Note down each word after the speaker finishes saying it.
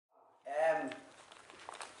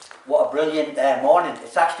What a brilliant morning.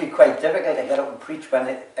 It's actually quite difficult to get up and preach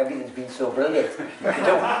when everything's been so brilliant.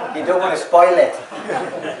 You don't want to spoil it.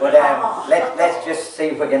 But let's just see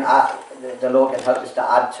if we can add, the Lord can help us to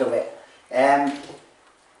add to it.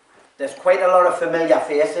 There's quite a lot of familiar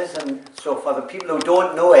faces, and so for the people who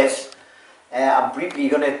don't know us, I'm briefly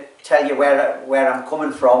going to tell you where I'm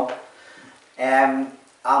coming from. I'm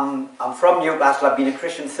from Newcastle. I've been a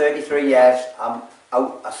Christian 33 years. I'm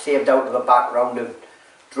saved out of a background of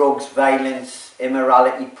drugs, violence,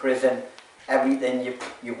 immorality, prison, everything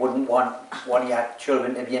you wouldn't want one of your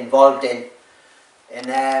children to be involved in.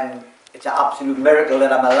 And it's an absolute miracle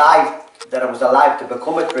that I'm alive, that I was alive to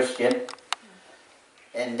become a Christian.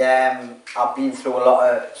 And I've been through a lot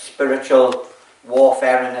of spiritual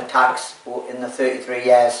warfare and attacks in the 33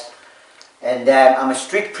 years. And I'm a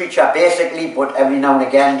street preacher basically, but every now and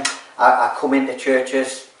again I come into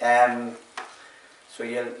churches. So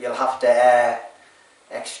you'll have to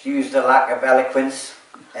excuse the lack of eloquence.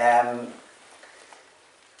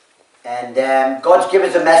 God's given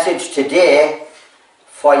us a message today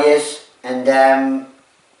for you, and I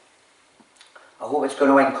hope it's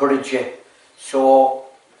going to encourage you. So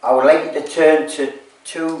I would like you to turn to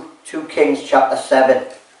 2 Kings chapter 7.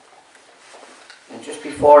 And just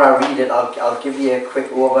before I read it, I'll give you a quick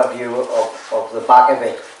overview of the back of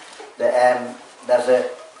it.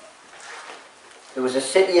 There was a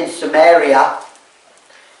city in Samaria,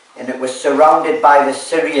 and it was surrounded by the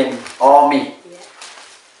Syrian army.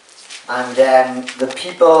 And the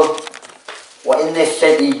people were in this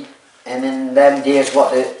city, and in them days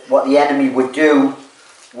what the enemy would do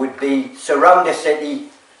would be surround the city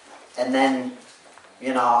and then,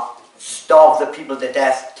 you know, starve the people to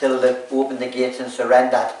death till they opened the gates and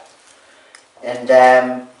surrendered. And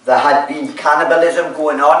there had been cannibalism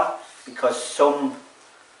going on because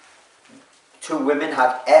two women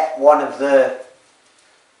had ate one of the,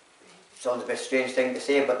 sounds a bit strange thing to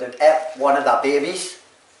say, but they ate one of their babies,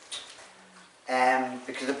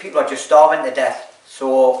 because the people are just starving to death.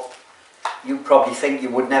 So you probably think you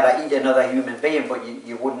would never eat another human being, but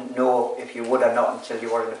you wouldn't know if you would or not until you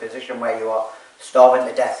were in a position where you are starving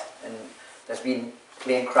to death. And there's been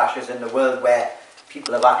plane crashes in the world where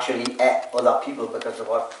people have actually ate other people because they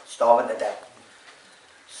were starving to death.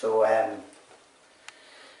 So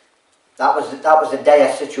that was a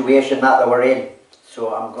dire situation that they were in.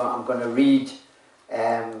 So I'm going to read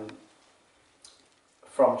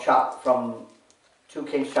from 2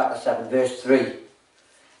 Kings chapter 7 verse 3.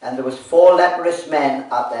 And there was 4 leprous men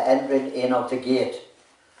at the entering in of the gate,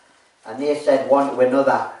 and they said one to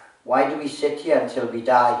another, "Why do we sit here until we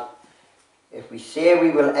die? If we say we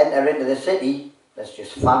will enter into the city, there's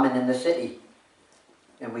just famine in the city,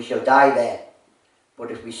 and we shall die there. But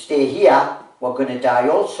if we stay here, we're going to die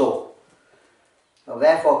also. Now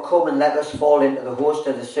therefore come and let us fall into the host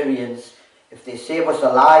of the Syrians. If they save us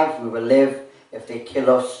alive, we will live. If they kill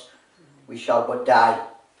us, we shall but die."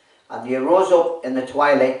 And they arose up in the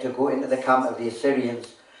twilight to go into the camp of the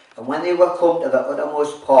Assyrians. And when they were come to the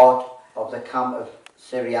uttermost part of the camp of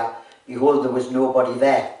Syria, behold, there was nobody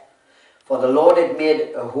there. For the Lord had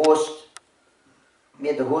made the host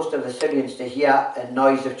of the Syrians to hear a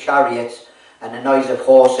noise of chariots and a noise of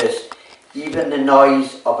horses, even the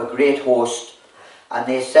noise of a great host. And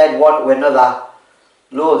they said one to another,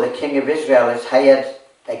 "Lo, the king of Israel is hired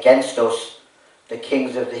against us, the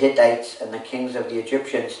kings of the Hittites and the kings of the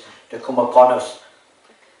Egyptians, to come upon us."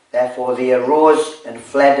 Therefore they arose and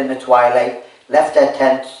fled in the twilight, left their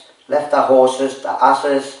tents, left their horses, their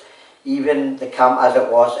asses, even the camp as it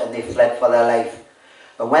was, and they fled for their life.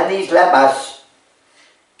 And when these lepers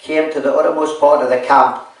came to the uttermost part of the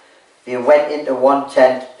camp, they went into one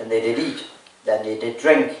tent, and they did eat, then they did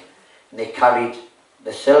drink, and they carried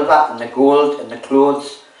the silver and the gold and the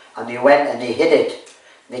clothes, and they went and they hid it.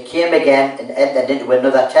 And they came again and entered into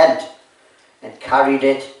another tent, and carried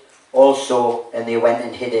it also, and they went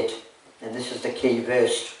and hid it. And this is the key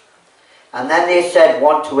verse. And then they said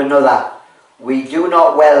one to another, "We do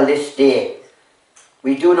not well this day.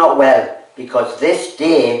 We do not well, because this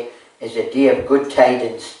day is a day of good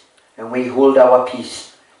tidings, and we hold our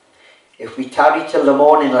peace. If we tarry till the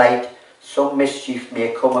morning light, some mischief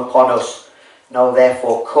may come upon us. Now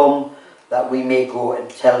therefore come, that we may go and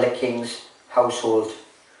tell the king's household."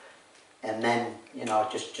 And then, you know,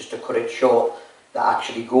 just to cut it short, they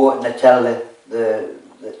actually go and they tell the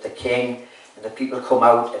king, and the people come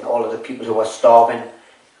out, and all of the people who are starving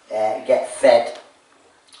get fed.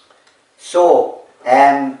 So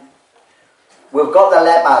we've got the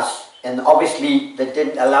lepers, and obviously they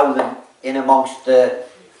didn't allow them in amongst the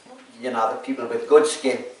people with good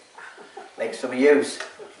skin, like some of yous.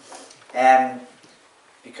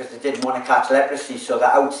 because they didn't want to catch leprosy, so they're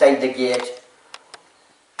outside the gate,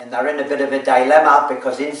 and they're in a bit of a dilemma,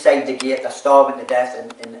 because inside the gate they're starving to death,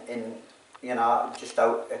 in you know, just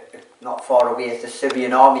out, not far away is the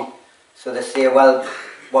Syrian army. So they say, well,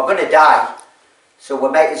 we're going to die, so we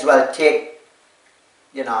might as well take,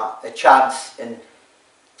 you know, a chance and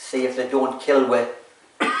see if they don't kill we.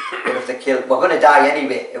 But if they kill, we're going to die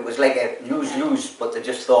anyway. It was like a lose-lose, but they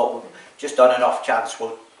just thought, just on an off chance,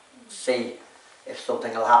 we'll see if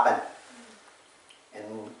something will happen. And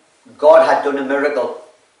God had done a miracle,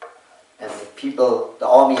 and the people, the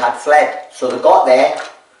army had fled. So they got there,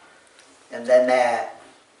 and then,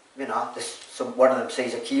 you know, one of them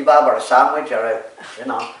sees a kebab or a sandwich or a, you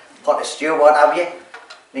know, pot of stew, what have you,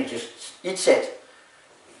 and he just eats it.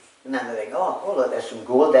 And then they think, oh look, there's some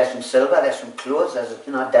gold, there's some silver, there's some clothes, there's a,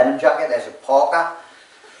 you know, denim jacket, there's a parka,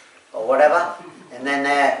 or whatever. And then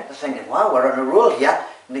they're thinking, wow, we're on a roll here.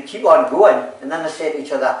 And they keep on going, and then they say to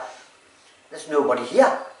each other, there's nobody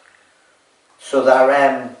here. So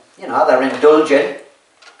they're, you know, they're indulging,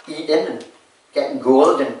 eating and getting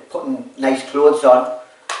gold and putting nice clothes on.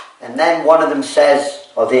 And then one of them says,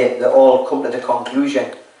 or they all come to the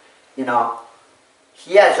conclusion, you know,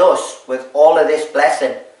 here's us with all of this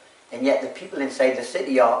blessing, and yet the people inside the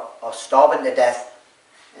city are starving to death,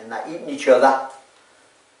 and they're eating each other.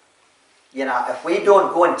 You know, if we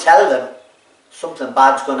don't go and tell them, something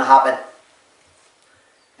bad's going to happen.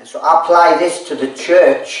 And so I apply this to the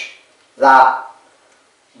church, that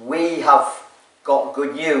we have got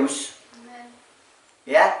good news. Amen.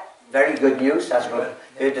 Yeah, very good news, as we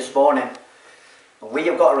heard this morning. And we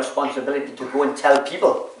have got a responsibility to go and tell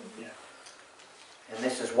people. Yeah. And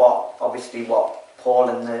this is what, obviously, what Paul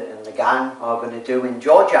and the gang are going to do in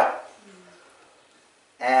Georgia.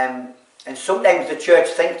 And sometimes the church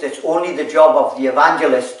thinks it's only the job of the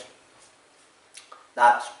evangelist.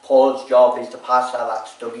 That's Paul's job, he's the pastor,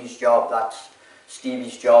 that's Dougie's job, that's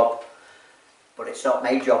Stevie's job. But it's not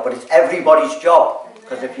my job, but it's everybody's job.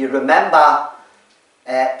 Because if you remember,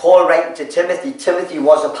 Paul writing to Timothy, Timothy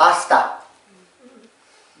was a pastor.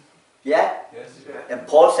 Yeah? Yes, yeah. And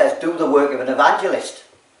Paul says, do the work of an evangelist.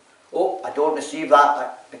 Oh, I don't receive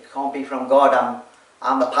that, it can't be from God,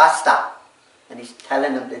 I'm a pastor. And he's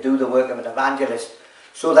telling them to do the work of an evangelist.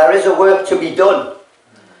 So there is a work to be done.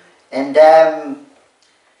 And,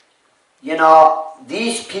 you know,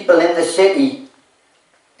 these people in the city,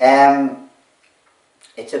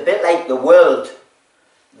 it's a bit like the world.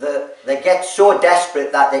 They get so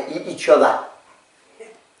desperate that they eat each other.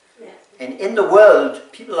 And in the world,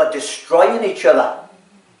 people are destroying each other.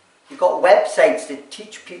 You've got websites that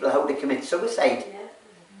teach people how to commit suicide.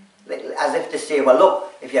 As if to say, well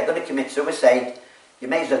look, if you're going to commit suicide, you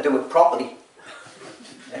may as well do it properly.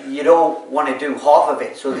 You don't want to do half of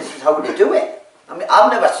it, so this is how to do it. I mean,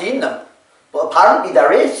 I've never seen them, but apparently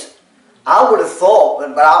there is. I would have thought,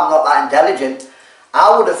 but I'm not that intelligent,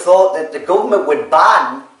 I would have thought that the government would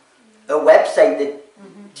ban a website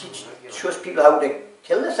that shows people how to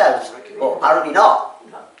kill themselves, but apparently not.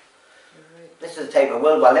 This is the type of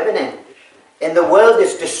world we're living in. And the world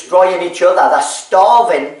is destroying each other. They're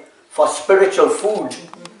starving for spiritual food.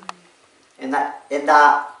 And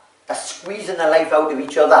they're squeezing the life out of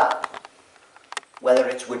each other. Whether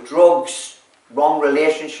it's with drugs, wrong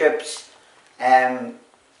relationships, lying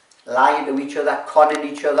to each other, conning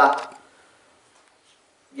each other.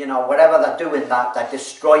 You know, whatever they're doing, they're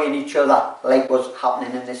destroying each other, like what's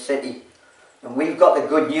happening in this city. And we've got the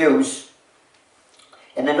good news.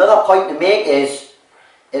 And another point to make is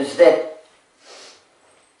that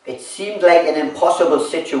it seemed like an impossible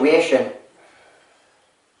situation,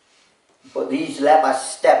 but these lepers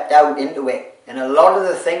stepped out into it. And a lot of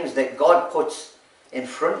the things that God puts in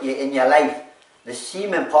front of you in your life, they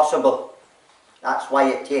seem impossible. That's why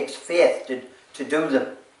it takes faith to do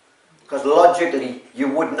them. Because logically, you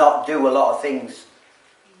would not do a lot of things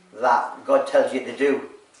that God tells you to do.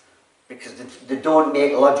 Because they don't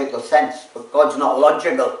make logical sense. But God's not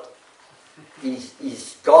logical.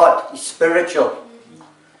 He's God. He's spiritual.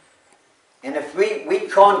 And if we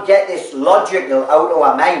can't get this logical out of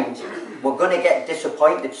our mind, we're going to get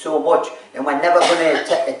disappointed so much, and we're never going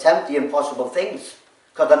to attempt the impossible things,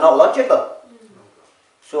 because they're not logical.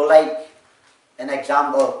 So like, an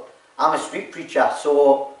example, I'm a street preacher,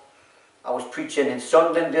 so I was preaching in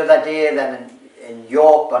Sunderland the other day, then in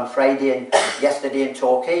York on Friday, and yesterday in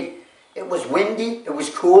Torquay. It was windy, it was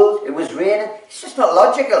cold, it was raining. It's just not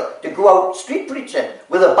logical to go out street preaching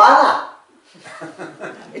with a banner.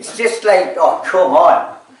 It's just like, oh, come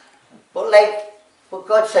on. But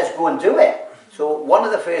God says go and do it. So one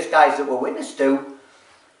of the first guys that we witnessed to,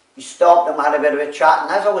 he stopped and had a bit of a chat,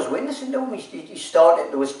 and as I was witnessing to him, he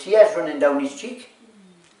started, there was tears running down his cheek.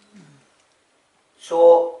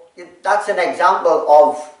 So that's an example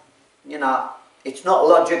of, you know, it's not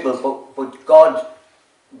logical, but God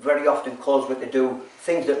very often calls us to do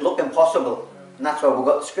things that look impossible. And that's why we've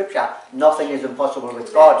got the scripture. Nothing is impossible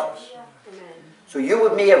with God. So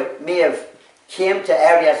you may have came to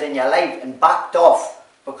areas in your life and backed off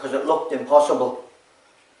because it looked impossible.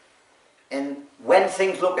 And when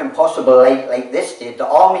things look impossible like this did, the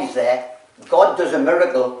army's there, God does a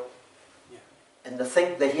miracle, and they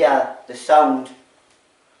think they hear the sound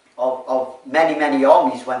of many, many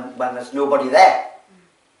armies when there's nobody there.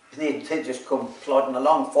 They just come plodding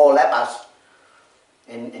along, 4 lepers,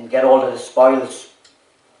 and get all of the spoils.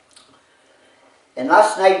 And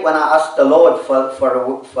last night when I asked the Lord for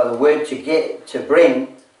the word to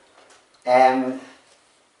bring,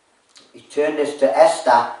 He turned us to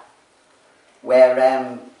Esther,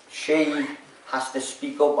 where she has to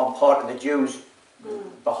speak up on part of the Jews'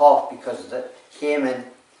 behalf, because Haman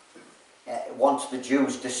wants the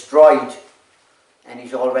Jews destroyed, and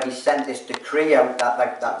he's already sent this decree out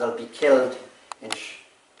that they'll be killed. And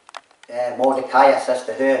Mordecai says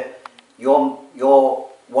to her, "You're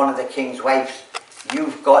one of the king's wives.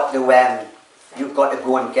 You've got to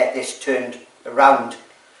go and get this turned around."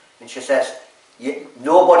 And she says,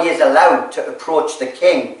 "Nobody is allowed to approach the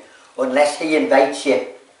king unless he invites you.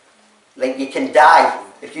 Like, you can die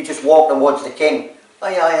if you just walk towards the king.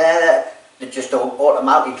 They just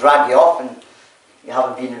automatically drag you off, and you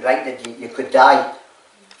haven't been invited. You could die."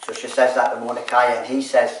 So she says that to Mordecai, and he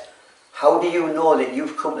says, "How do you know that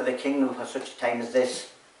you've come to the kingdom for such a time as this?"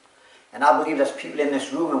 And I believe there's people in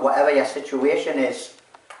this room, and whatever your situation is,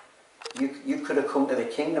 you could have come to the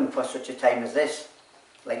kingdom for such a time as this.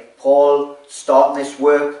 Like Paul starting this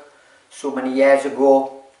work so many years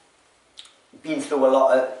ago, been through a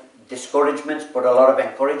lot of discouragements, but a lot of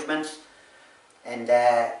encouragements. And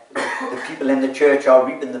the people in the church are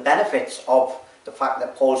reaping the benefits of the fact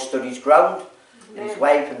that Paul stood his ground, and his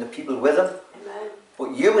wife and the people with him. Amen.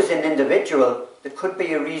 But you as an individual, there could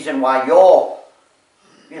be a reason why you're,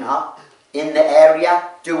 in the area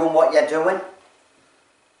doing what you're doing,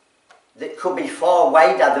 that could be far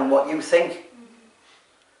wider than what you think.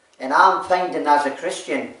 And I'm finding as a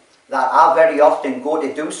Christian that I very often go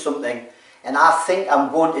to do something, and I think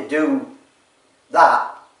I'm going to do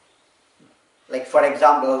that. Like, for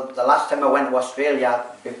example, the last time I went to Australia,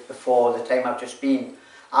 before the time I've just been,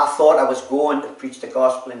 I thought I was going to preach the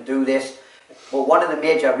gospel and do this. But one of the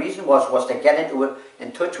major reasons was to get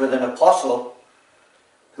in touch with an apostle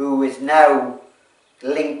who is now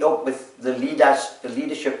linked up with the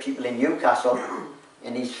leadership people in Newcastle,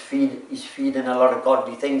 and he's feeding a lot of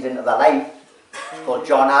godly things into their life. It's called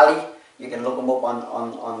John Alley. You can look him up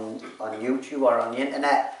on YouTube or on the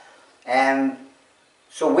internet.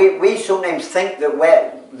 So we sometimes think that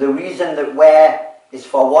the reason that we're is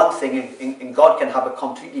for one thing, and God can have a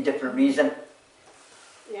completely different reason.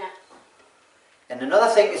 Yeah. And another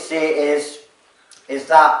thing to say is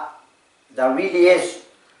that there really is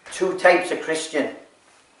 2 types of Christian.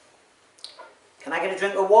 Can I get a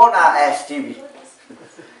drink of water, Stevie?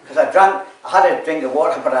 Because I had a drink of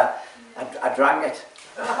water, but I drank it.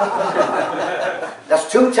 There's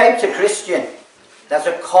 2 types of Christian. There's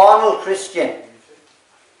a carnal Christian,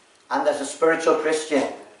 and there's a spiritual Christian.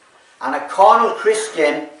 And a carnal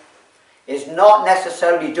Christian is not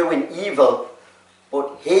necessarily doing evil,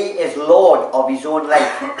 but he is Lord of his own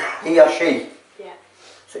life, he or she. Yeah.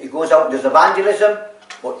 So he goes out and does evangelism,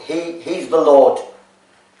 but he's the Lord.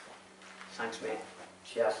 Thanks, mate.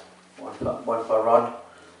 Cheers. One for Ron.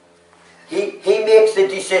 He makes the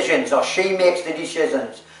decisions, or she makes the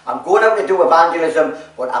decisions. I'm going out to do evangelism,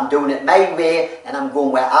 but I'm doing it my way, and I'm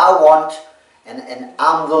going where I want, and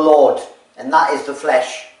I'm the Lord, and that is the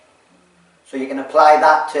flesh. So you can apply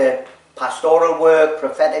that to pastoral work,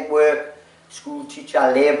 prophetic work, school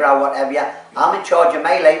teacher, labourer, whatever. I'm in charge of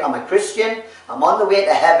my life. I'm a Christian. I'm on the way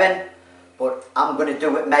to heaven, but I'm going to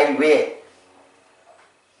do it my way.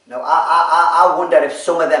 Now, I wonder if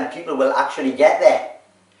some of them people will actually get there.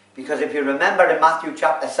 Because if you remember in Matthew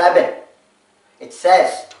chapter 7, it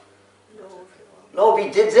says, Lord, we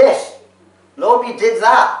did this. Lord, we did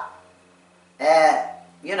that.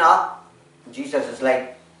 Jesus is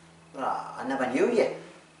like, I never knew you.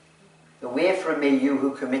 Away from me, you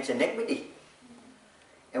who commit iniquity.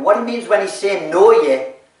 And what he means when he's saying know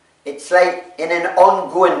you, it's like in an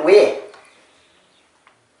ongoing way.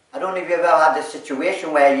 I don't know if you've ever had a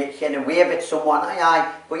situation where you kind of wave at someone,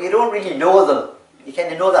 aye, but you don't really know them. You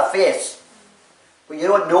kind of know their face, but you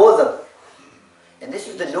don't know them. And this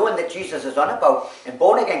is the knowing that Jesus is on about. And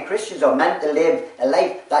born-again Christians are meant to live a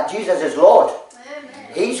life that Jesus is Lord.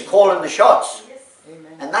 Amen. He's calling the shots. Yes.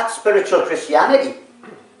 And that's spiritual Christianity.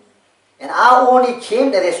 And I only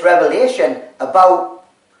came to this revelation about,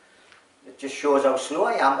 it just shows how slow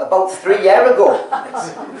I am, about 3 years ago.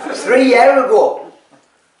 3 years ago.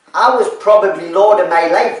 I was probably Lord in my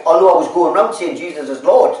life, although I was going around saying Jesus is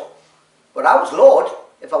Lord. But I was Lord,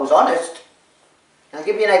 if I was honest. And I'll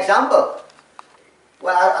give you an example.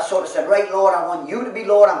 Well, I sort of said, right, Lord, I want you to be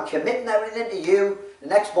Lord. I'm committing everything to you. The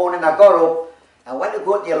next morning I got up, I went to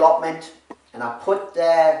go to the allotment, and I put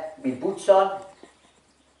my boots on,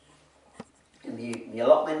 and my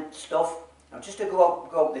allotment stuff. Now, just to go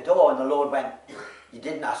out the door, and the Lord went, you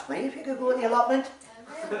didn't ask me if you could go to the allotment?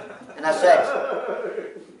 And I said,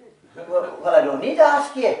 well, I don't need to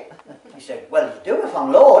ask you. He said, well, you do if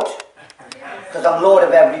I'm Lord, because I'm Lord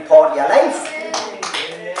of every part of your life.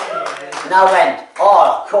 And I went,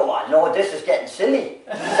 oh, come on, Lord, this is getting silly.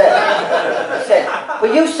 He said,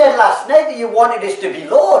 well, you said last night that you wanted us to be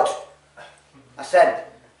Lord. I said,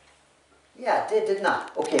 yeah, I did, didn't I?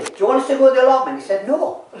 Okay, do you want us to go to the allotment? He said,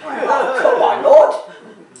 no. I went, oh, come on, Lord.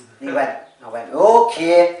 And I went,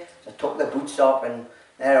 okay. So I took the boots off, and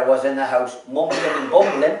there I was in the house, mumbling and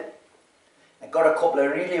bumbling. I got a couple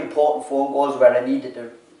of really important phone calls where I needed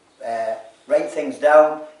to write things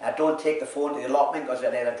down. I don't take the phone to the allotment because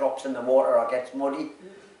it either drops in the water or gets muddy.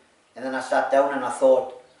 And then I sat down and I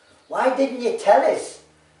thought, why didn't you tell us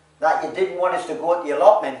that you didn't want us to go to the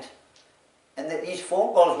allotment and that these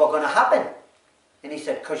phone calls were going to happen? And he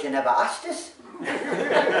said, because you never asked us.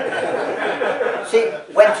 See,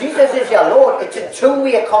 when Jesus is your Lord, it's a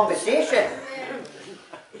two-way conversation.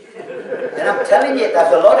 And I'm telling you,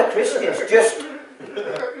 there's a lot of Christians just,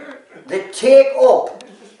 they take up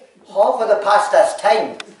half of the pastor's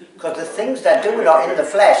time because the things they're doing are in the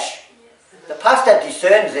flesh. The pastor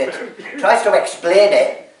discerns it, tries to explain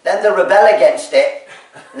it, then they rebel against it,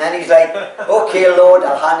 and then he's like, okay, Lord,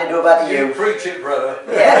 I'll hand it over to you. You preach it, brother.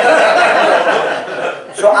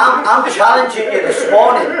 Yeah. So I'm challenging you this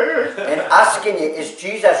morning and asking you, is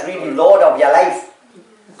Jesus really Lord of your life?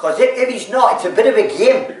 Because if he's not, it's a bit of a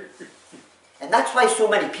game. And that's why so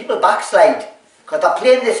many people backslide. Because they're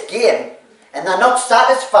playing this game and they're not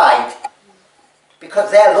satisfied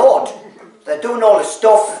because they're Lord. They're doing all the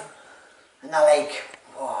stuff and they're like,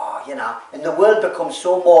 oh, you know, and the world becomes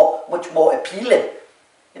much more appealing.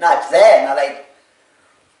 You know, it's there and they're like,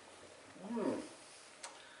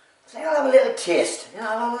 I think I'll have a little taste, you know,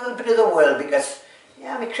 I'll have a little bit of the world because,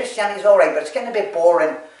 yeah, I mean, Christianity's alright, but it's getting a bit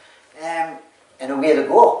boring. And away they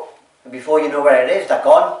go. And before you know where it is, they're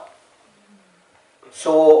gone.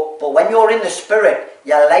 So, but when you're in the Spirit,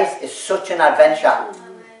 your life is such an adventure.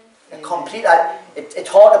 It's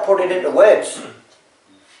hard to put it into words.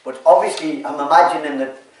 But obviously, I'm imagining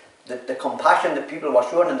the compassion that people were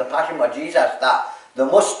showing and the passion for Jesus, that they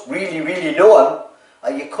must really, really know him,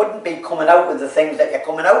 or you couldn't be coming out with the things that you're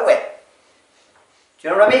coming out with. Do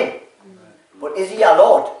you know what I mean? But is he our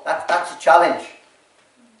Lord? That's a challenge.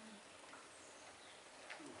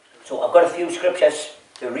 So I've got a few scriptures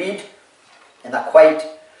to read. And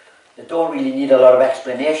they don't really need a lot of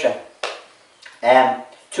explanation.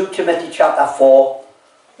 2 Timothy chapter 4,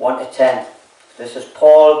 1 to 10. This is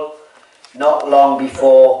Paul, not long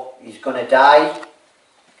before he's going to die.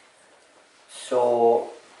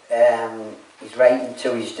 So he's writing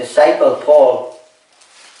to his disciple, Paul.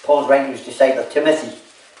 Paul's writing to his disciple, Timothy.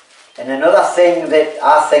 And another thing that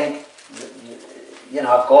I think, you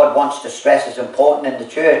know, God wants to stress is important in the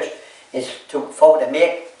church is to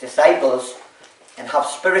make disciples and have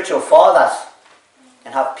spiritual fathers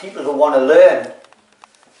and have people who want to learn.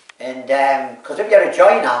 And because if you're a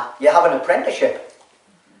joiner, you have an apprenticeship.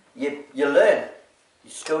 You learn,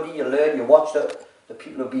 you study, you learn, you watch the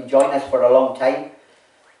people who've been joiners for a long time.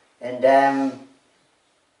 And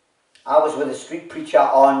I was with a street preacher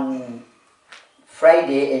on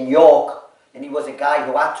Friday in York, and he was a guy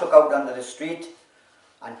who I took out onto the street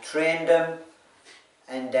and trained him,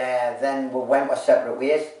 and then we went our separate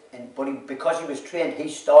ways. But because he was trained, he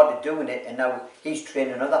started doing it, and now he's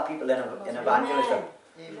training other people in evangelism.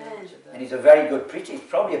 Amen. And he's a very good preacher. He's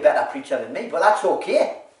probably a better preacher than me, but that's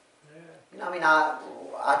okay. You know, I mean, I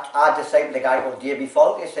discipled a guy called Dougie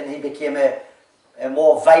Falkus, and he became a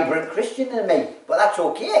more vibrant Christian than me, but that's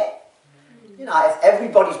okay. You know, if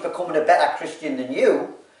everybody's becoming a better Christian than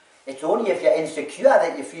you, it's only if you're insecure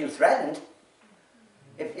that you feel threatened.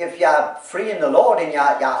 If you're free in the Lord and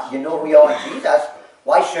you know who you are in Jesus,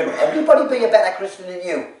 why shouldn't everybody be a better Christian than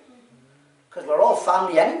you? Because we're all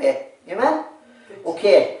family anyway. Amen?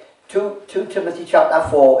 Okay, 2 Timothy chapter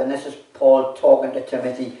 4, and this is Paul talking to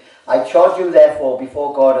Timothy. I charge you therefore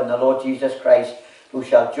before God and the Lord Jesus Christ, who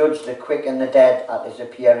shall judge the quick and the dead at his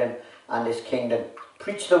appearing and his kingdom.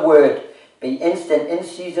 Preach the word, be instant in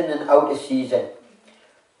season and out of season.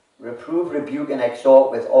 reprove, rebuke, and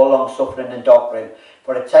exhort with all long suffering and doctrine.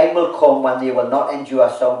 For a time will come when they will not endure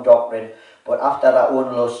sound doctrine, but after their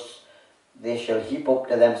own lusts they shall heap up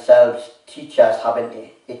to themselves teachers having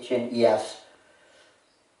itching ears.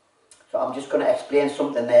 So I'm just going to explain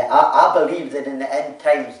something there. I believe that in the end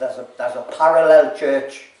times there's a parallel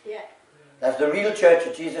church. Yeah. There's the real church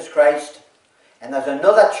of Jesus Christ, and there's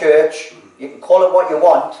another church. You can call it what you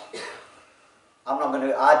want.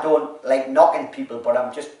 I don't like knocking people, but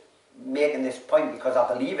I'm just making this point because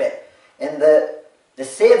I believe it. And they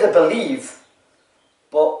say they believe,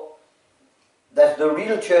 but there's the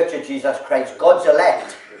real church of Jesus Christ, God's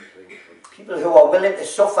elect. People who are willing to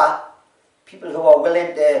suffer, people who are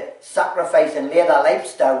willing to sacrifice and lay their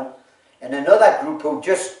lives down, and another group who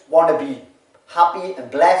just want to be happy and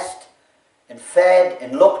blessed and fed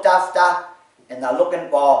and looked after, and they're looking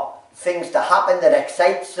for things to happen that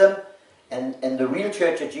excites them. And the real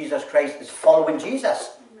church of Jesus Christ is following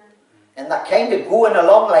Jesus. Amen. And they're kind of going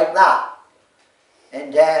along like that.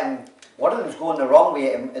 And one of them's going the wrong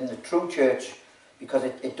way in the true church, because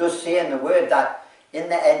it does say in the word that in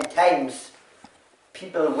the end times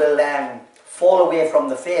people will fall away from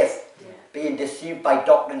the faith, being deceived by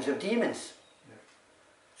doctrines of demons.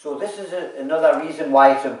 So this is another reason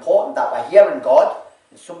why it's important that we're hearing God.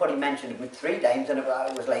 And somebody mentioned it 3 times, and it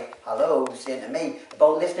was like, hello, saying to me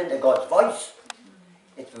about listening to God's voice.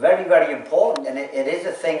 It's very, very important, and it is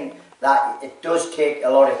a thing that it does take a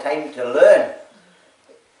lot of time to learn.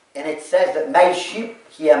 And it says that my sheep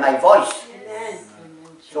hear my voice. Amen.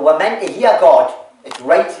 So we're meant to hear God. It's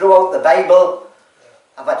right throughout the Bible.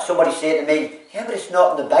 I've had somebody say to me, yeah, but it's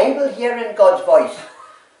not in the Bible hearing God's voice.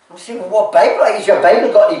 I'm saying, well, what Bible? Has your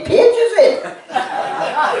Bible got any pages in?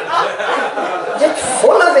 It's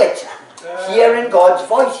full of it. Hearing God's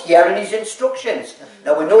voice, hearing His instructions.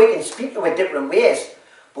 Now we know He can speak to us different ways,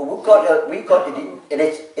 but we've got to do, and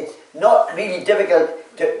it's not really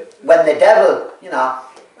difficult to, when the devil,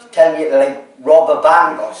 tell you to like rob a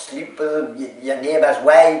bank or sleep with your neighbour's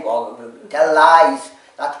wife or tell lies.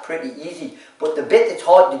 That's pretty easy. But the bit that's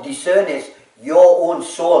hard to discern is your own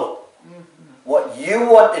soul. What you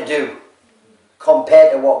want to do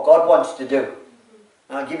compared to what God wants to do.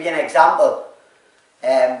 And I'll give you an example.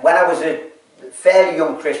 When I was a fairly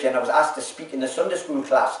young Christian, I was asked to speak in the Sunday school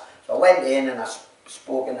class. So I went in and I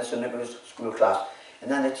spoke in the Sunday school class.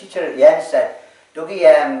 And then the teacher at the end said, Dougie,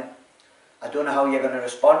 I don't know how you're going to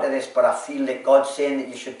respond to this, but I feel that God's saying that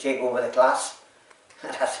you should take over the class.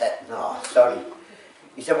 And I said, no, sorry.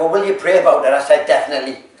 He said, well, will you pray about it? I said,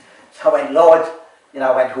 definitely. So I went, Lord,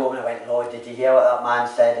 I went home and I went, Lord, did you hear what that man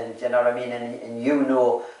said? And you know what I mean? And you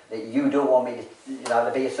know that you don't want me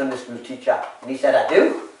to be a Sunday school teacher. And he said, I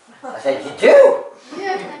do. I said, you do?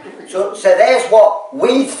 Yeah. So there's what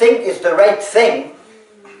we think is the right thing,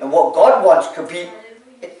 and what God wants could be,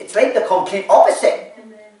 it's like the complete opposite.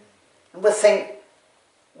 And we think,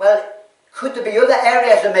 well, could there be other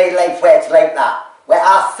areas of my life where it's like that? Where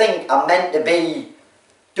I think I'm meant to be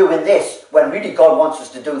doing this, when really God wants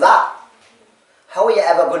us to do that? How are you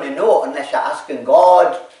ever going to know unless you're asking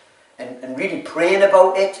God and really praying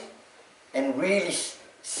about it and really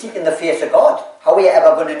seeking the face of God? How are you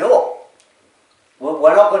ever going to know?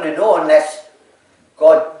 We're not going to know unless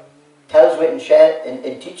God tells with and shares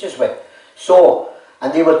and teaches with. So,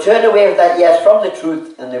 and they will turn away with their ears from the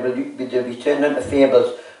truth, and they'll be turned into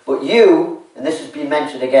fables. But you, and this has been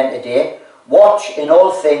mentioned again today, watch in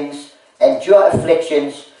all things, endure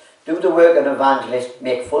afflictions, do the work of an evangelist,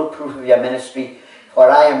 make full proof of your ministry, for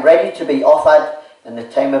I am ready to be offered, and the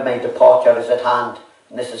time of my departure is at hand.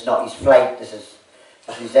 And this is not his flight, this is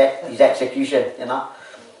his execution,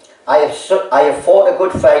 I have fought a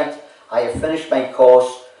good fight, I have finished my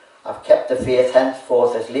course, I've kept the faith,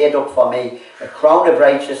 henceforth is laid up for me a crown of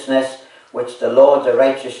righteousness, which the Lord, the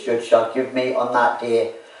righteous judge, shall give me on that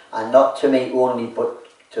day, and not to me only, but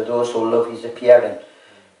to those who love his appearing.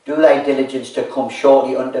 Do thy diligence to come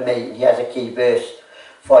shortly unto me. And here's a key verse.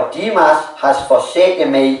 For Demas has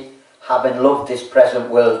forsaken me, having loved this present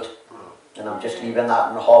world. And I'm just leaving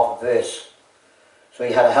that in half a verse. So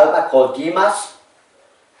he had a helper called Demas,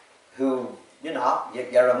 who,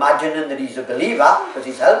 you're imagining that he's a believer because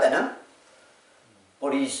he's helping him.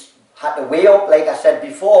 But he's had to weigh up, like I said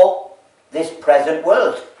before, this present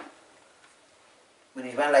world. When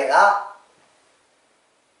he went like that,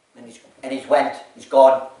 and he's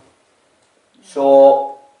gone.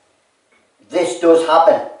 So this does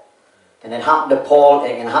happen, and it happened to Paul,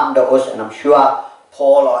 it can happen to us, and I'm sure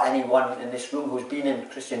Paul or anyone in this room who's been in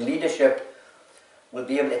Christian leadership will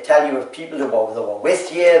be able to tell you of people who were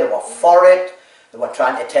with you, they were for it, they were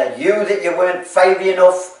trying to tell you that you weren't fiery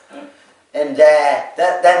enough, and then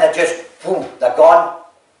they're just, boom, they're gone.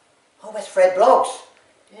 Oh, where's Fred Bloggs?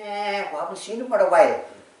 Yeah, we haven't seen him for a while.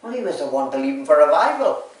 Well, he was the one believing for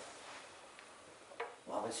revival.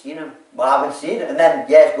 We haven't seen him. We haven't seen it. And then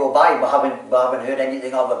years go by, we haven't heard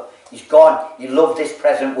anything of him. He's gone. He loved this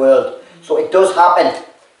present world. So it does happen.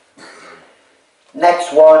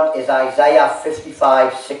 Next one is Isaiah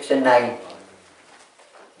 55, 6 and 9.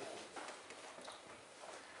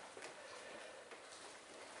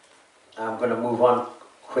 I'm going to move on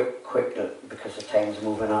quickly because the time's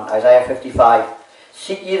moving on. Isaiah 55.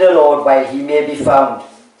 Seek ye the Lord while he may be found.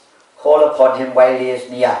 Call upon him while he is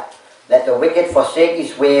near. Let the wicked forsake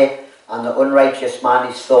his way, and the unrighteous man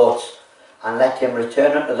his thoughts. And let him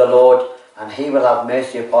return unto the Lord, and he will have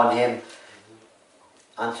mercy upon him,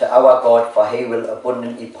 and to our God, for he will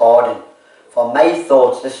abundantly pardon. For my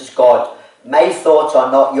thoughts, this is God, my thoughts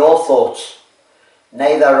are not your thoughts,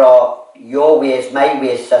 neither are your ways my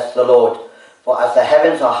ways, says the Lord. For as the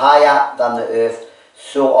heavens are higher than the earth,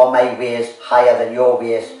 so are my ways higher than your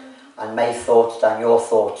ways, and my thoughts than your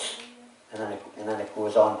thoughts. And then it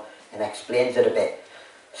goes on and explains it a bit.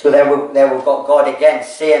 So there we've got God again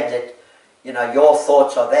saying that, you know, your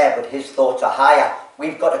thoughts are there, but his thoughts are higher.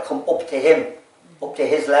 We've got to come up to him, up to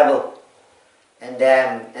his level. And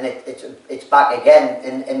it's back again.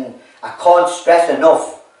 And I can't stress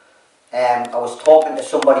enough. I was talking to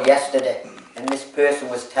somebody yesterday, and this person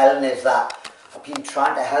was telling us that I've been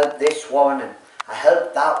trying to help this one, and I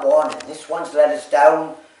helped that one, and this one's let us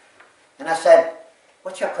down. And I said,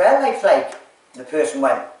 what's your prayer life like? And the person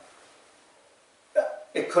went,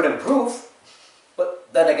 it could improve, but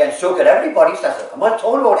then again, so could everybody. So I said, I'm not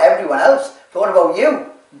talking about everyone else, I'm talking about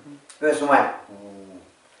you. The person went,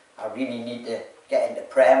 I really need to get into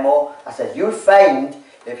prayer more. I said, you'll find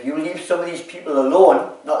if you leave some of these people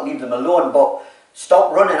alone, not leave them alone, but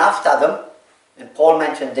stop running after them. And Paul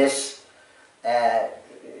mentioned this earlier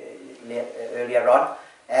on.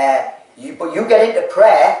 But you get into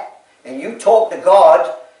prayer and you talk to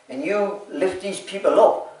God and you lift these people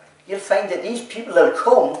up. You'll find that these people will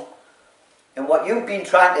come, and what you've been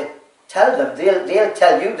trying to tell them, they'll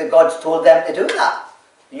tell you that God's told them to do that.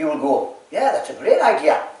 And you will go, yeah, that's a great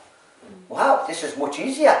idea. Wow, this is much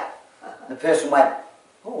easier. And the person went,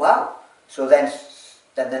 oh wow. So then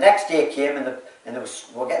the next day came, and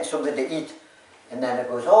we're getting something to eat. And then it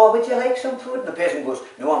goes, oh, would you like some food? And the person goes,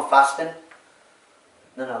 no, I'm fasting. And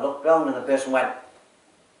then I looked round, and the person went,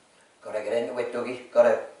 gotta get into it, Dougie.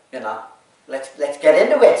 Gotta, you know, let's get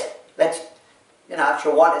into it. You know, she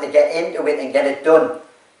wanted to get into it and get it done.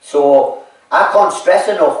 So I can't stress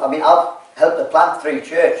enough. I mean, I've helped to plant 3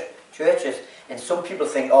 churches, and some people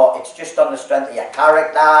think, oh, it's just on the strength of your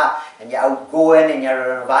character, and you're outgoing, and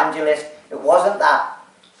you're an evangelist. It wasn't that.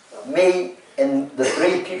 Me and the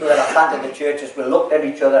 3 people that have planted the churches, we looked at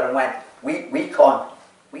each other and went, we can't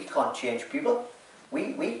change people.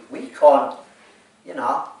 We can't, you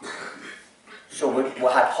know. So we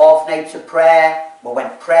had half nights of prayer. We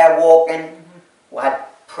went prayer walking. We had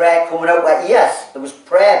prayer coming out our ears. There was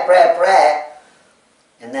prayer.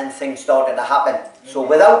 And then things started to happen. So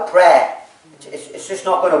without prayer, it's just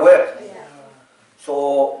not going to work.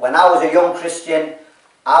 So when I was a young Christian,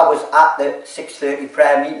 I was at the 6:30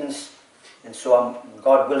 prayer meetings. And so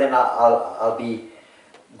God willing, I'll be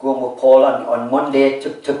going with Paul on Monday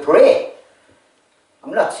to pray.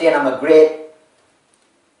 I'm not saying I'm a great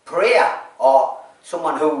prayer or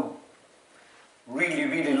someone who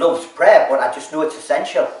really loves prayer, but I just know it's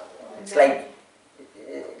essential. It's like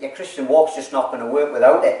your Christian walk's just not going to work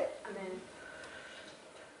without it. Amen.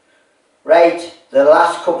 Right, the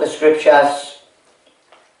last couple of scriptures,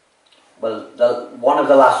 well, one of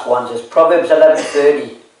the last ones is Proverbs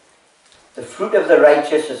 11:30. The fruit of the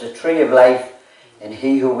righteous is a tree of life, and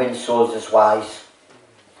he who wins souls is wise.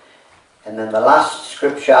 And then the last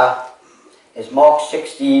scripture is Mark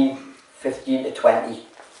 16:15-20.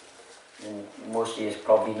 And most of you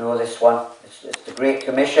probably know this one. It's the Great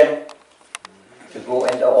Commission to go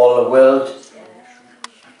into all the world.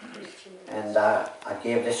 And I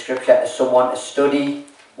gave this scripture to someone to study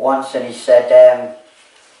once, and he said,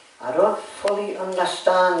 I don't fully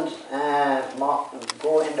understand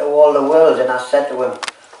go into all the world. And I said to him,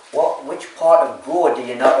 which part of go do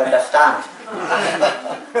you not understand?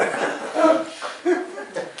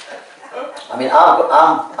 I mean, I'm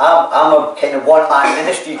a kind of one-man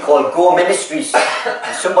ministry called Go Ministries.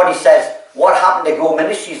 And somebody says, what happened to Go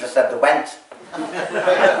Ministries? I said, they went.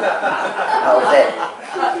 That was it.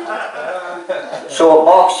 So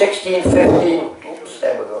Mark 16:15. Oops,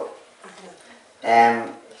 there we go.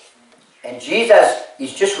 And Jesus,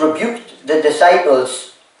 he's just rebuked the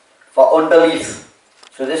disciples for unbelief.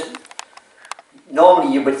 So this,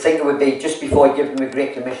 normally you would think it would be just before he gives them a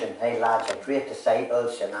Great Commission. Hey lads, you're great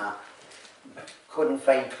disciples, you know, couldn't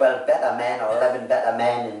find 12 better men or 11 better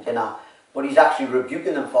men, and you know, but he's actually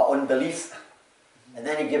rebuking them for unbelief. And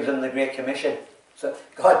then he gives them the Great Commission. So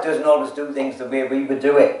God doesn't always do things the way we would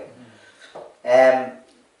do it.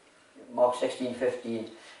 Mark 16:15.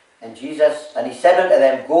 And he said unto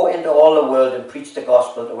them, Go into all the world and preach the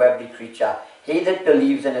gospel to every creature. He that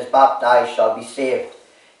believes and is baptized shall be saved.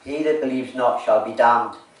 He that believes not shall be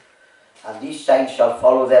damned. And these signs shall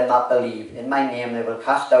follow them that believe. In my name they will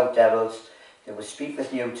cast out devils. They will speak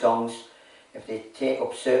with new tongues. If they take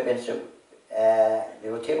up serpents, they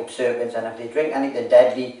will take up serpents. And if they drink anything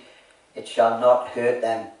deadly, it shall not hurt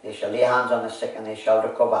them. They shall lay hands on the sick and they shall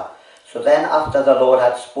recover. So then after the Lord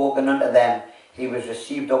had spoken unto them, he was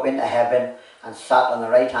received up into heaven and sat on the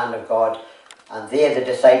right hand of God. And there the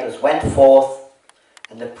disciples went forth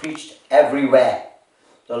and they preached everywhere,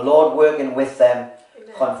 the Lord working with them,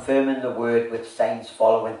 Amen. Confirming the word with signs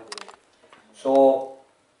following. So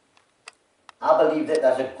I believe that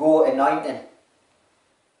there's a go anointing,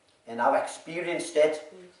 and I've experienced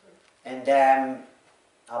it, and I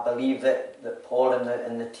believe that Paul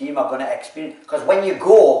and the team are going to experience, because when you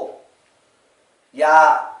go,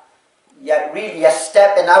 you're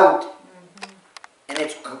stepping out,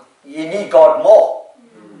 and you need God more.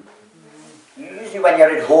 Usually when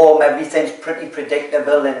you're at home, everything's pretty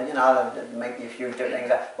predictable, and you know, there might be a few different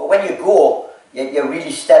things. But when you go, you're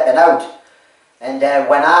really stepping out. And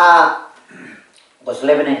when I was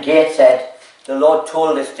living in Gateshead, the Lord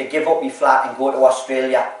told us to give up my flat and go to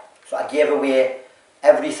Australia. So I gave away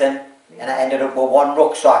everything, and I ended up with one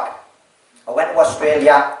rucksack. I went to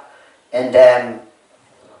Australia, and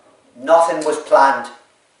nothing was planned.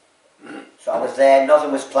 So I was there,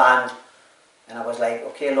 nothing was planned. And I was like,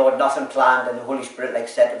 okay, Lord, nothing planned. And the Holy Spirit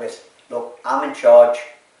said to us, look, I'm in charge.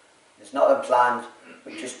 There's nothing planned.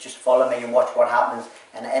 But just follow me and watch what happens.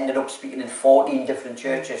 And I ended up speaking in 14 different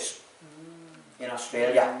churches in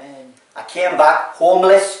Australia. Amen. I came back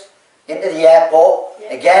homeless into the airport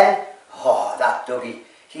again. Oh, that Dougie.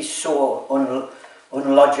 He's so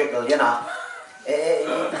unlogical, you know.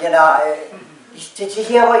 Did you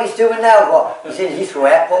hear what he's doing now? What? He's in Heathrow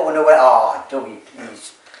Airport when I went, oh, Dougie,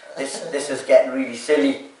 please. This is getting really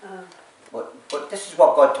silly. But this is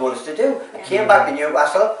what God told us to do. I came back to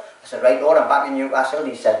Newcastle. I said, right, Lord, I'm back in Newcastle.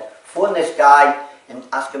 And he said, phone this guy and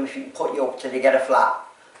ask him if he can put you up till you get a flat.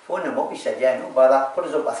 Phoned him up. He said, yeah, no bother. Put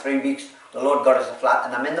us up for 3 weeks. The Lord got us a flat,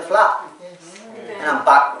 and I'm in the flat. Yes. And I'm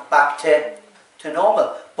back to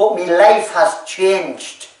normal. But my life has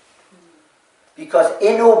changed. Because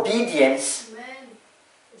in obedience,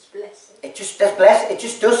 it just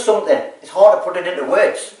does something. It's hard to put it into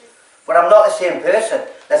words. But I'm not the same person.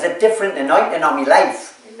 There's a different anointing on my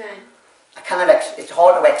life. Amen. It's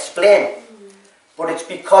hard to explain. But it's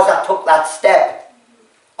because I took that step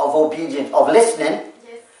of obedience, of listening.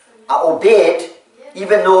 Yes. I obeyed,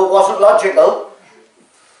 even though it wasn't logical.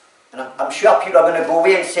 And I'm sure people are going to go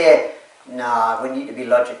away and say, nah, we need to be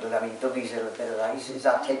logical. I mean, Dougie's a little bit of that. He's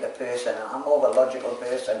that type of person. And I'm more of a logical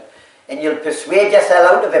person. And you'll persuade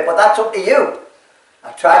yourself out of it, but that's up to you.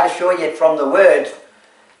 I tried to show you it from the Word,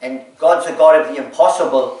 and God's a God of the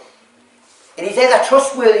impossible. And he's either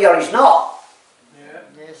trustworthy or he's not. Yeah.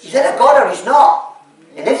 He's either God or he's not.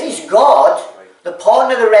 And if he's God, the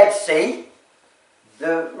parting of the Red Sea,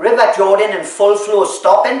 the River Jordan in full flow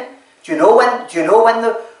stopping, do you know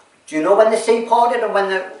when the sea parted and when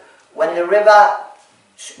the river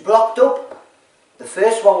blocked up? The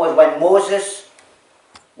first one was when Moses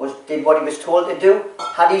did what he was told to do,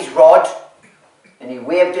 had his rod, and he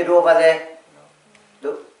waved it over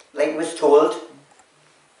like he was told.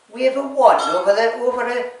 Wave a wand over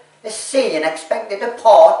the sea and expect it to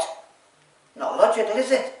part. Not logical,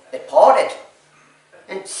 is it? It parted.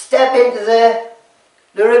 And step into the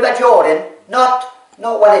River Jordan, not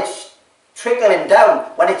when it's trickling down,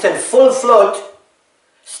 when it's in full flood.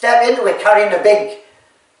 Step into it carrying the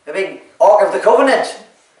big Ark of the Covenant.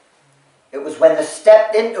 It was when they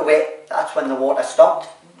stepped into it, that's when the water stopped.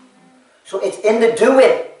 So it's in the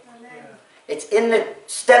doing. It's in the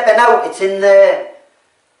stepping out. It's in the,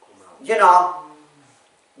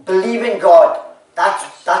 believing God.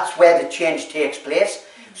 That's where the change takes place.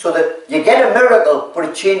 So that you get a miracle, but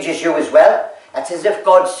it changes you as well. It's as if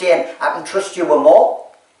God's saying, I can trust you with more.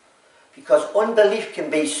 Because unbelief can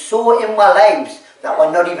be so in our lives that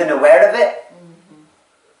we're not even aware of it.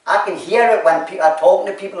 I can hear it when people are talking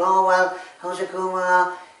to people, oh, well, how's it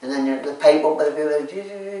going? And then the pipe up with the people, and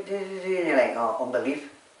you're like, oh, unbelief.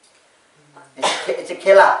 It's a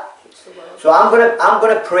killer. So I'm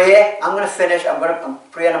gonna pray. I'm gonna finish. I'm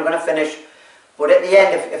praying. I'm gonna finish. But at the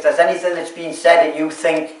end, if there's anything that's been said and you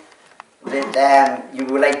think that you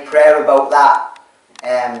would like prayer about that,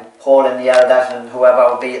 Paul and the elders and whoever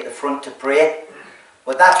will be at the front to pray.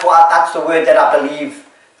 But that's the word that I believe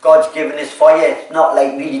God's given us for you. It's not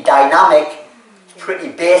like really dynamic, it's pretty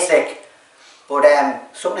basic. But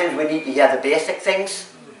sometimes we need to hear the basic things.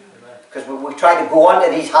 Because we try to go on to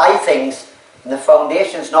these high things and the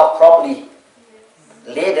foundation's not properly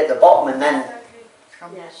laid at the bottom, and then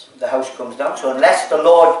the house comes down. So unless the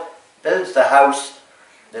Lord builds the house,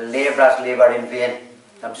 the labourers labour in vain.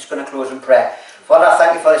 I'm just going to close in prayer. Father, I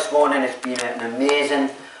thank you for this morning. It's been an amazing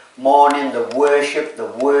morning. The worship, the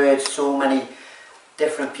words, so many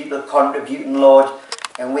different people contributing, Lord.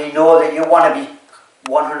 And we know that you want to be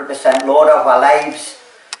 100% Lord of our lives.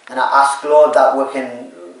 And I ask, Lord, that we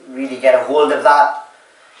can really get a hold of that.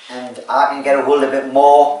 And I can get a hold of it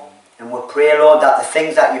more. And we pray, Lord, that the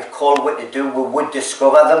things that you've called we to do, we would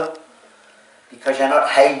discover them. Because you're not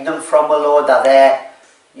hiding them from us, Lord. They're there,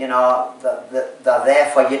 you know, they're there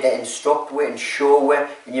for you to instruct with and show with.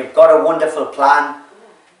 And you've got a wonderful plan.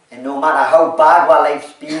 And no matter how bad our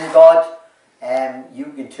life's been, God, you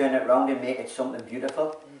can turn it around and make it something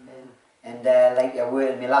beautiful. Amen. And like your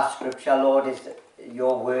word in my last scripture, Lord, is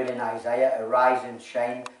your word in Isaiah, arise and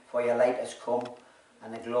shine, for your light has come,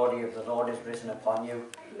 and the glory of the Lord is risen upon you.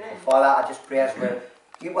 So, Father, I just pray as we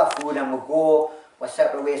eat our food and we go our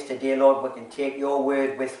separate ways today, Lord, we can take your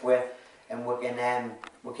word with us, and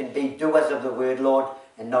we can be doers of the word, Lord,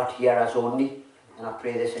 and not hearers only. And I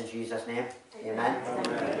pray this in Jesus' name. Amen.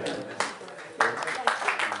 Amen.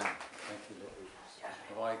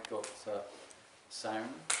 Have I got sound?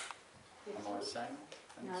 Am I sound?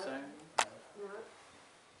 Any sound? No.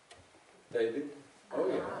 David? Oh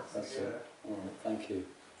yeah, that's it. All right, thank you.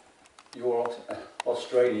 Your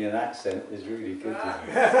Australian accent is really good.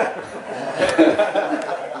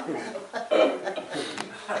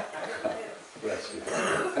 Bless you.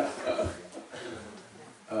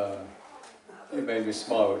 You made me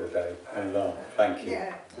smile today and laugh. Thank you.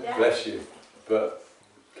 Yeah. Bless you. But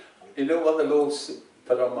you know what the Lord's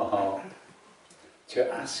put on my heart?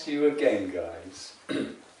 To ask you again, guys.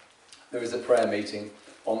 There is a prayer meeting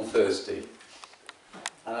on Thursday.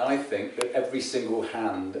 And I think that every single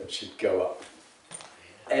hand should go up.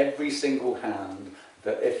 Every single hand,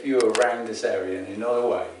 that if you're around this area and you're not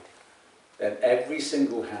away, then every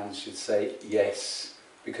single hand should say yes,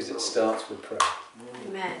 because it starts with prayer.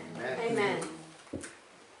 Amen. Amen.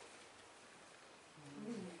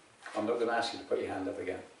 I'm not going to ask you to put your hand up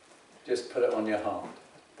again. Just put it on your heart.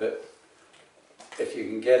 That if you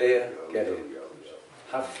can get here, get here.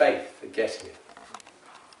 Have faith to get here.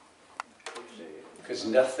 Because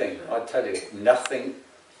nothing, I tell you, nothing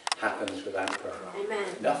happens without prayer. Amen.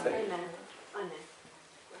 Nothing. Amen. Amen.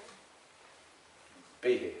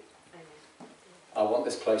 Be here. Amen. I want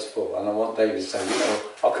this place full, and I want David to say, you know,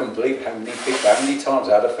 I couldn't believe how many people, how many times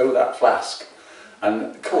I had to fill that flask,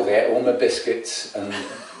 and call they ate all my biscuits, and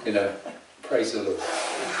you know, praise the Lord.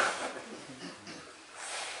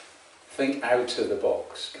 Think out of the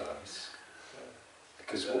box, guys,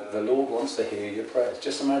 because the Lord wants to hear your prayers.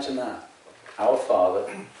 Just imagine that. Our Father,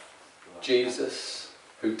 Jesus,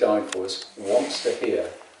 who died for us, wants to hear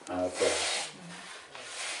our prayers.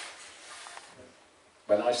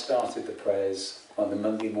 When I started the prayers, on the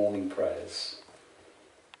Monday morning prayers,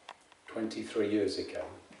 23 years ago,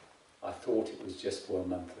 I thought it was just for a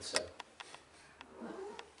month or so.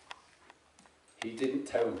 He didn't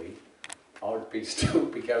tell me I'd still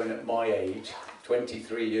be going at my age,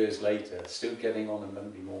 23 years later, still getting on a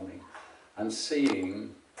Monday morning, and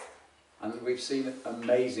seeing. And we've seen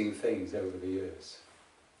amazing things over the years.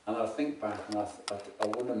 And I think back and I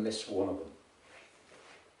wouldn't have missed one of them.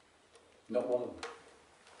 Not one of them.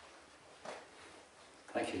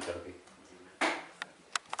 Thank you, Toby.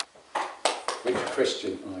 Which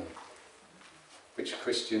Christian are you? Which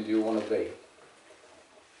Christian do you want to be?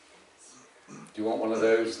 Do you want one of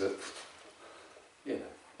those that, you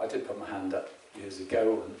know, I did put my hand up years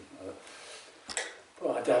ago and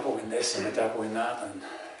well, I dabble in this and I dabble in that, and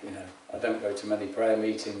you know, I don't go to many prayer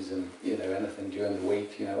meetings and, you know, anything during the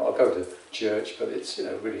week. You know, I'll go to church, but it's, you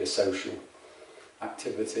know, really a social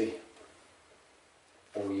activity.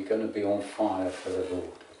 Or you're going to be on fire for the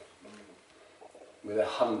Lord with a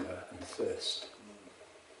hunger and thirst.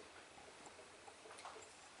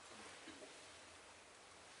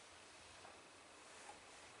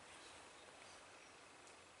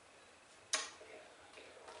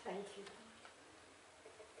 Thank you.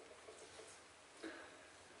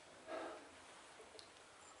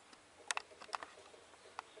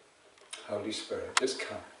 Holy Spirit, just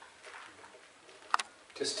come.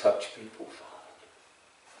 Just touch people, Father.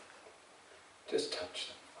 Just touch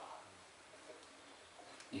them, Father.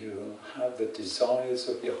 You have the desires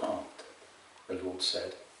of your heart. the Lord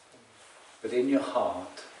said. But in your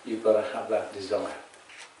heart, you've got to have that desire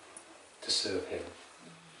to serve him.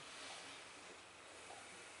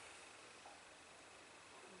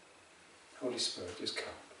 Holy Spirit, just come.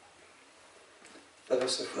 Let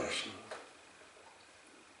us afresh, Lord.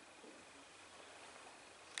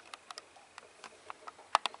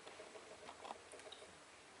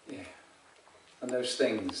 Yeah. And those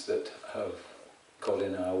things that have got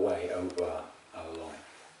in our way over our life,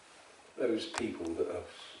 those people that have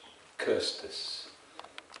cursed us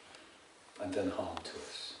and done harm to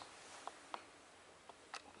us.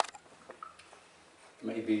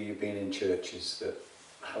 Maybe you've been in churches that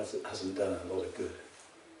hasn't done a lot of good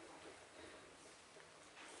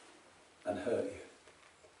and hurt you.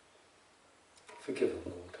 Forgive them,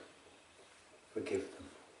 Lord. Forgive them,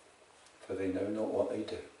 for they know not what they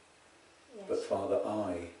do. Yes. But Father,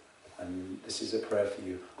 and this is a prayer for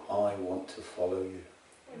you, I want to follow you.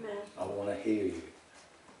 Amen. I want to hear you.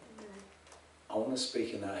 Amen. I want to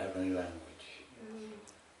speak in that heavenly language. Mm.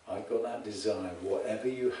 I've got that desire, whatever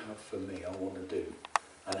you have for me, I want to do.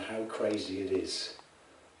 And how crazy it is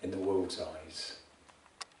in the world's eyes.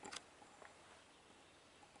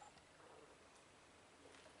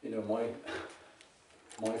 You know, my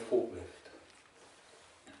forklift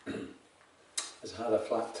has had a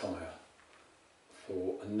flat tyre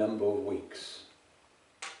for a number of weeks.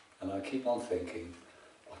 And I keep on thinking,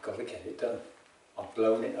 I've got to get it done. I've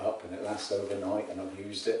blown it up and it lasts overnight and I've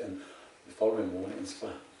used it and the following morning it's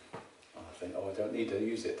flat. And I think, I don't need to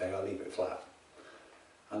use it today, I'll leave it flat.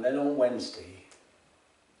 And then on Wednesday,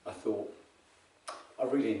 I thought, I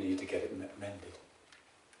really need to get it mended.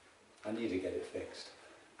 I need to get it fixed.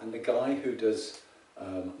 And the guy who does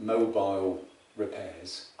mobile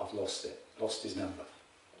repairs, I've lost his number.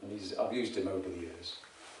 And I've used him over the years.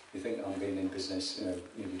 You think I've been in business,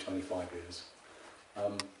 nearly 25 years.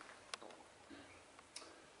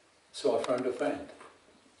 So I phoned a friend.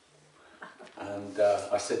 And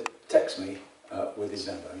I said, text me with his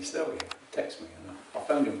number. And he said, oh yeah, text me. And I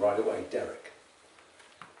phoned him right away, Derek.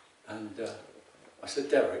 And I said,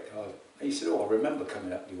 Derek, he said, I remember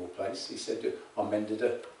coming up to your place. He said, I mended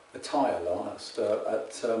a tyre last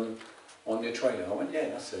on your trailer. I went, yeah,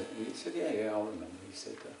 that's it. And he said, yeah, I remember. He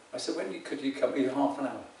said, I said, could you come in half an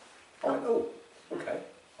hour? I went, oh, okay,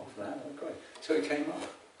 half an hour, great. So he came up.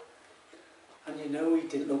 And he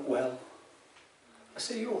didn't look well. I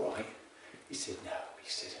said, you all right? He said, no. He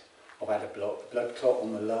said, I've had a blood clot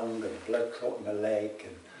on my lung and a blood clot in my leg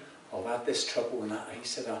and I've had this trouble and that. He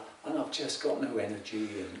said, and I've just got no energy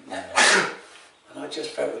and I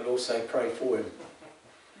just felt the Lord say, pray for him.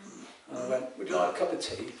 And I went, would you like a cup of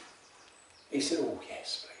tea? He said, oh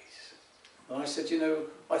yes, please. And I said,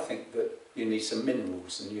 I think that you need some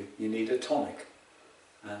minerals and you need a tonic.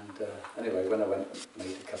 And anyway, when I went and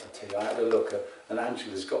made a cup of tea, I had a look at, and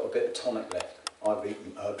Angela's got a bit of tonic left. I've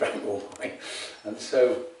drank all mine. And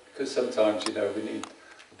so, because sometimes, we need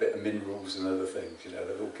a bit of minerals and other things,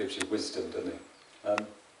 that all gives you wisdom, doesn't it? And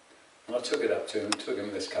I took it up to him, took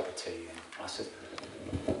him this cup of tea, and I said,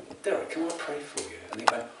 Derek, can I pray for you? And he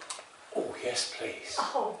went, oh, yes, please.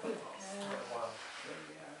 Oh,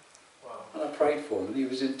 and I prayed for him, and he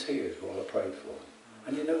was in tears while I prayed for him.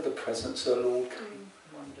 And the presence of the Lord came.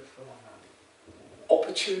 Wonderful.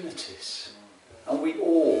 Opportunities. And we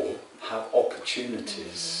all have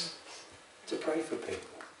opportunities to pray for people,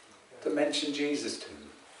 to mention Jesus to them.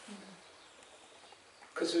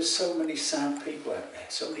 Because there's so many sad people out there,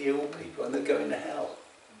 so many ill people, and they're going to hell.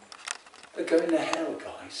 They're going to hell,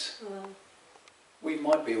 guys. We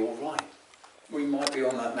might be all right. We might be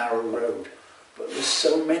on that narrow road, but there's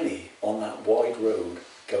so many on that wide road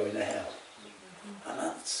going to hell. And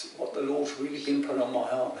that's what the Lord's really been putting on my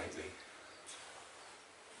heart lately.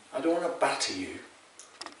 I don't want to batter you,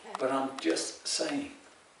 but I'm just saying,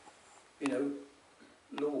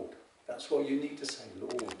 Lord, that's what you need to say,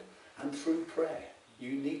 Lord. And through prayer,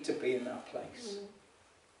 you need to be in that place.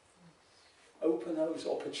 Open those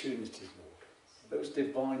opportunities, Lord. Those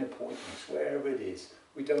divine appointments, wherever it is.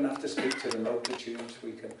 We don't have to speak to the multitudes.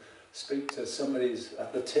 We can speak to somebody's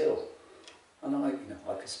at the till. And I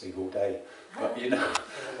could speak all day. But,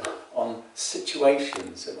 on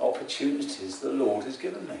situations and opportunities the Lord has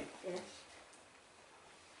given me. yes.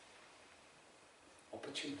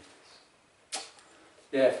 Opportunities.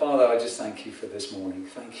 Yeah, Father, I just thank you for this morning.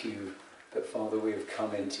 Thank you that, Father, we have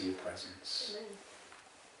come into your presence. Amen.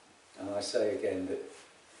 And I say again that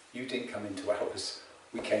you didn't come into ours,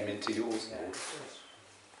 we came into yours, Lord.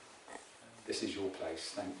 This is your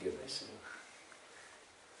place, thank goodness.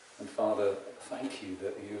 And Father, thank you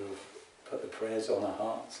that you've put the prayers on our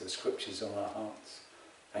hearts, the scriptures on our hearts.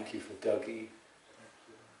 Thank you for Dougie.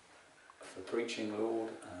 for preaching, Lord,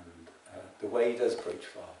 and the way he does preach,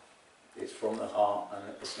 Father. It's from the heart and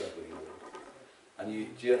it's lovely, Lord. And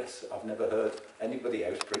I've never heard anybody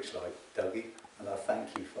else preach like Dougie, and I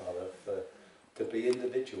thank you, Father, to be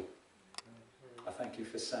individual. I thank you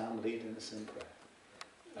for Sam leading us in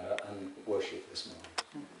prayer and worship this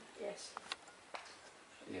morning. Yes.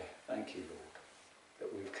 Yeah, thank you, Lord,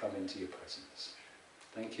 that we've come into your presence.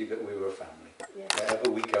 Thank you that we were a family. Yes.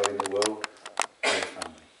 Wherever we go in the world, we're a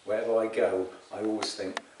family. Wherever I go, I always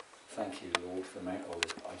think, thank you, Lord, for Mount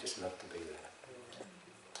Olive. I just love to be there.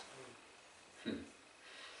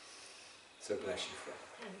 So bless you, Father.